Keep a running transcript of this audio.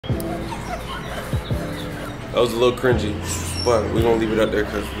That was a little cringy, but we're gonna leave it up there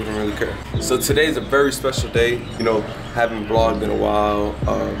because we don't really care. So today's a very special day. You know, haven't vlogged in a while.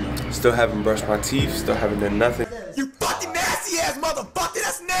 Still haven't brushed my teeth. Still haven't done nothing. You fucking nasty ass motherfucker.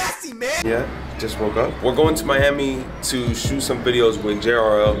 That's nasty, man. Yeah, just woke up. We're going to Miami to shoot some videos with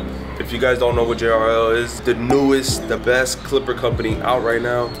JRL. If you guys don't know what JRL is, the newest, the best clipper company out right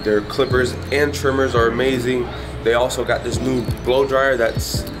now. Their clippers and trimmers are amazing. They also got this new blow dryer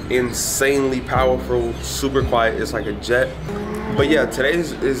that's insanely powerful, super quiet. It's like a jet. But yeah, today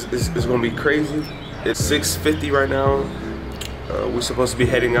is gonna be crazy. It's 6:50 right now. We're supposed to be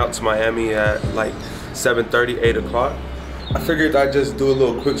heading out to Miami at like 7:30, 8 o'clock. I figured I'd just do a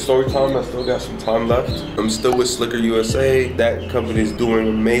little quick story time. I still got some time left. I'm still with Slicker USA. That company is doing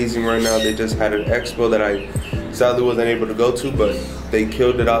amazing right now. They just had an expo that I sadly wasn't able to go to, but they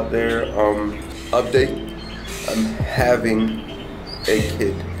killed it out there. Update, I'm having a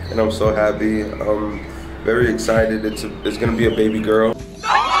kid and I'm so happy. I'm very excited. It's gonna be a baby girl.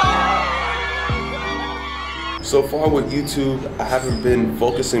 So far with YouTube, I haven't been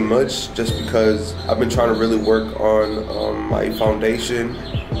focusing much just because I've been trying to really work on my foundation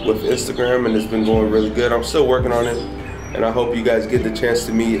with Instagram, and it's been going really good. I'm still working on it, and I hope you guys get the chance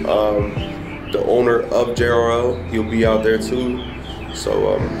to meet the owner of JRL. He'll be out there too.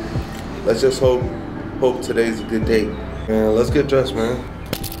 So let's just hope today's a good day. Man, let's get dressed, man.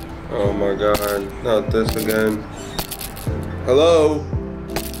 Oh my God, not this again. Hello?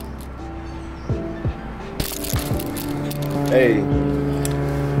 Hey, I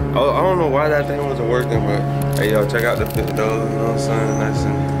don't know why that thing wasn't working, but hey, yo, check out the fit though, you know what I'm saying?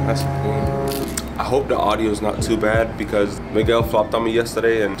 Nice and clean. I hope the audio is not too bad because Miguel flopped on me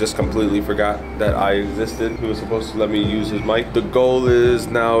yesterday and just completely forgot that I existed. He was supposed to let me use his mic. The goal is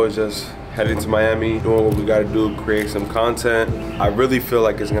now is just heading to Miami, doing what we gotta do, create some content. I really feel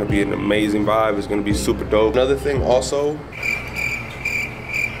like it's gonna be an amazing vibe. It's gonna be super dope. Another thing also,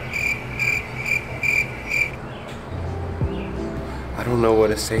 I don't know what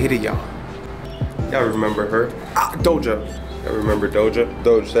to say to y'all. Y'all remember her? Ah, Doja. Y'all remember Doja?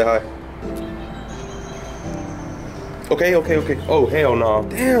 Doja, say hi. Okay. Oh, hell no.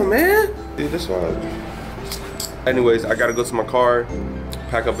 Damn, man. Dude, this one. Anyways, I gotta go to my car,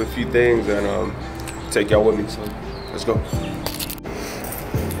 pack up a few things, and take y'all with me, so let's go.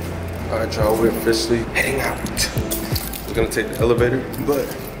 All right, y'all, we're officially heading out. We're gonna take the elevator, but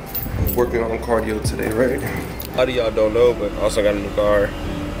working on cardio today, right? A lot of y'all don't know, but I also got a new car.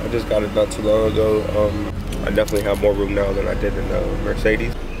 I just got it not too long ago. I definitely have more room now than I did in the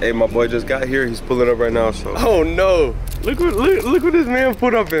Mercedes. Hey, my boy just got here. He's pulling up right now, so. Oh no! Look what this man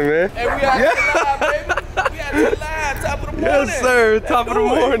put up in, man. Hey, we out to live, baby. We out to live, top of the morning. Yes, sir. Top of the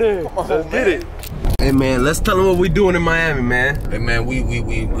morning. Come on, let's get it. Hey, man, let's tell them what we doing in Miami, man. Hey, man, we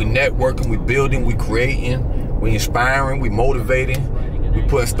networking, we building, we creating, we inspiring, we motivating. We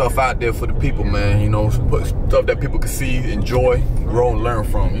putting stuff out there for the people, man, you know, put stuff that people can see, enjoy, grow, and learn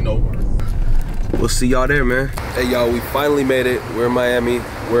from, you know. We'll see y'all there, man. Hey, y'all, we finally made it. We're in Miami.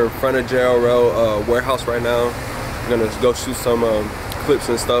 We're in front of JRL warehouse right now. We're gonna go shoot some clips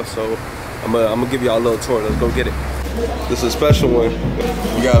and stuff, so I'm gonna give y'all a little tour. Let's go get it. This is a special one.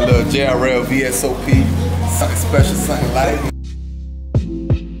 We got a little JRL VSOP, something special, something light.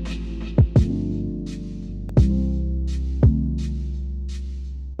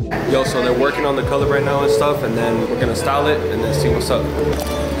 Yo, so they're working on the color right now and stuff, and then we're gonna style it and then see what's up.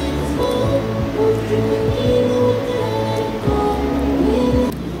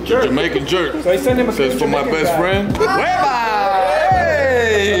 Jerk. Jamaican jerk. So I sent him a says for my best friend. Hey!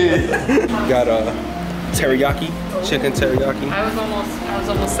 Got teriyaki, chicken teriyaki. I was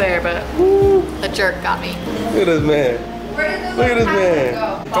almost there, but the jerk got me. Look at this man. Look at this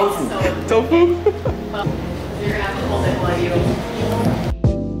man. Tofu. Tofu? Well, you're gonna have to hold it while you.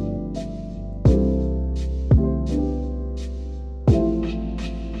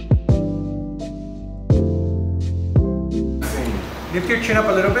 Lift your chin up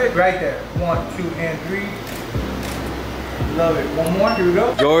a little bit, right there. 1, 2, and 3. Love it. One more, here we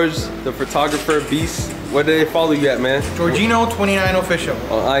go. George, the photographer, beast. Where do they follow you at, man? Georgino29 official.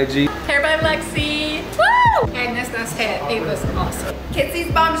 On IG. Hair by Lexi. Woo! And this hit. It was awesome.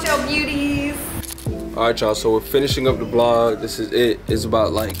 Kitsy's Bombshell Beauties. All right, y'all, so we're finishing up the vlog. This is it. It's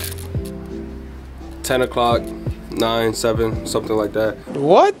about like 10 o'clock, 9, 7, something like that.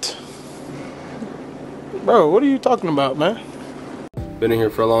 What? Bro, what are you talking about, man? Been in here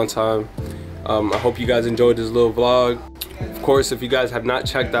for a long time. I hope you guys enjoyed this little vlog. Of course, if you guys have not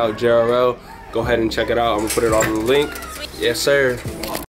checked out JRL, go ahead and check it out. I'm gonna put it on the link. Yes, sir.